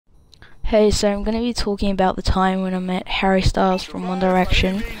Hey, so I'm going to be talking about the time when I met Harry Styles from One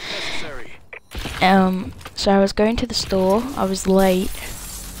Direction. So I was going to the store. I was late.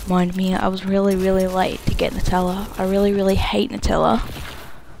 Mind me, I was really late to get Nutella. I really hate Nutella.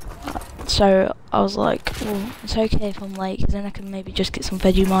 So I was like, well, it's okay if I'm late, because then I can maybe just get some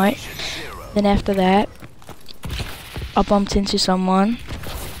Vegemite. Then after that, I bumped into someone,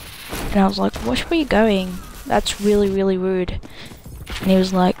 and I was like, "Watch where you're going. That's really rude." And he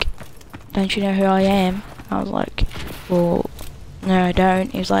was like, "Don't you know who I am?" I was like, "Well, no, I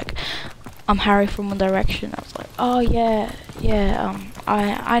don't." He was like, "I'm Harry from One Direction." I was like, "Oh yeah,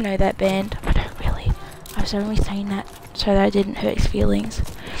 I know that band." I don't really. I was only saying that so that I didn't hurt his feelings.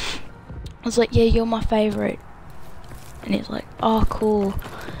 I was like, "Yeah, you're my favourite." And he was like, "Oh, cool."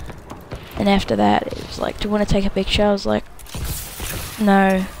 And after that, it was like, "Do you want to take a picture?" I was like,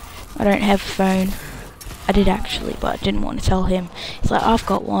 "No, I don't have a phone." I did actually, but I didn't want to tell him. He's like, "I've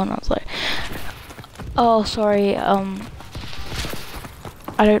got one." I was like, "Oh, sorry, I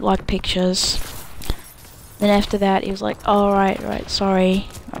don't like pictures." Then after that, he was like, "Oh, right, sorry."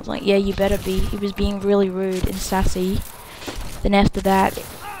 I was like, "Yeah, you better be." He was being really rude and sassy. Then after that,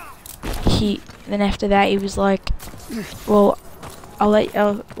 he was like, "Well,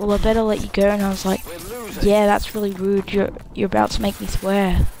 I better let you go." And I was like, "Yeah, that's really rude. You're about to make me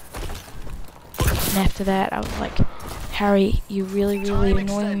swear." And after that, I was like, "Harry, you're really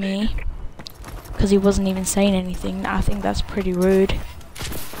annoying me." Because he wasn't even saying anything. I think that's pretty rude.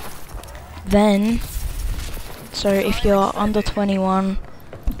 Then, so if you're under 21,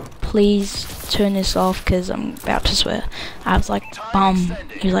 please turn this off, because I'm about to swear. I was like, "Bum."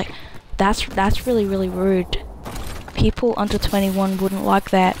 He was like, that's really rude. People under 21 wouldn't like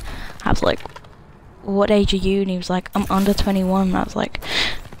that." I was like, "What age are you?" And he was like, "I'm under 21. And I was like,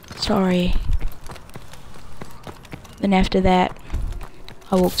 "Sorry." Then after that,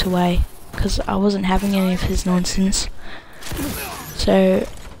 I walked away, because I wasn't having any of his nonsense. So,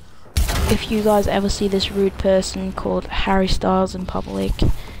 if you guys ever see this rude person called Harry Styles in public,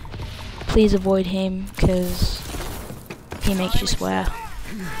 please avoid him, because he makes you swear.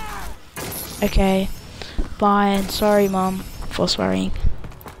 Okay, bye, and sorry Mum for swearing.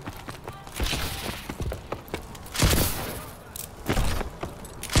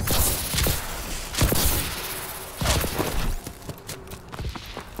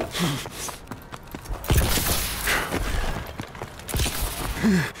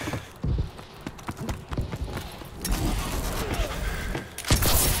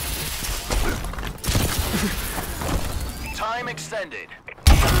 Time extended.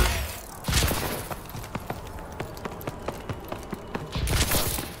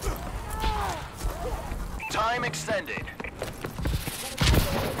 Time extended.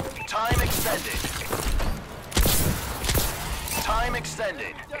 Time extended. Time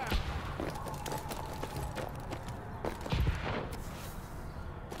extended.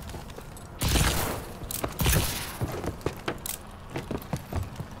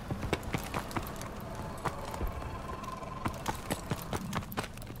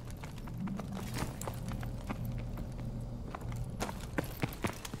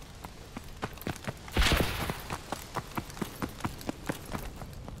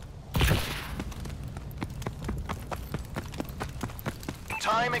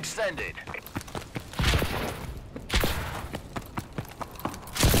 Time extended.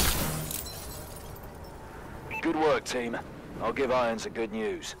 Good work, team. I'll give Irons the good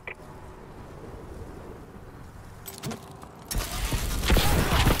news.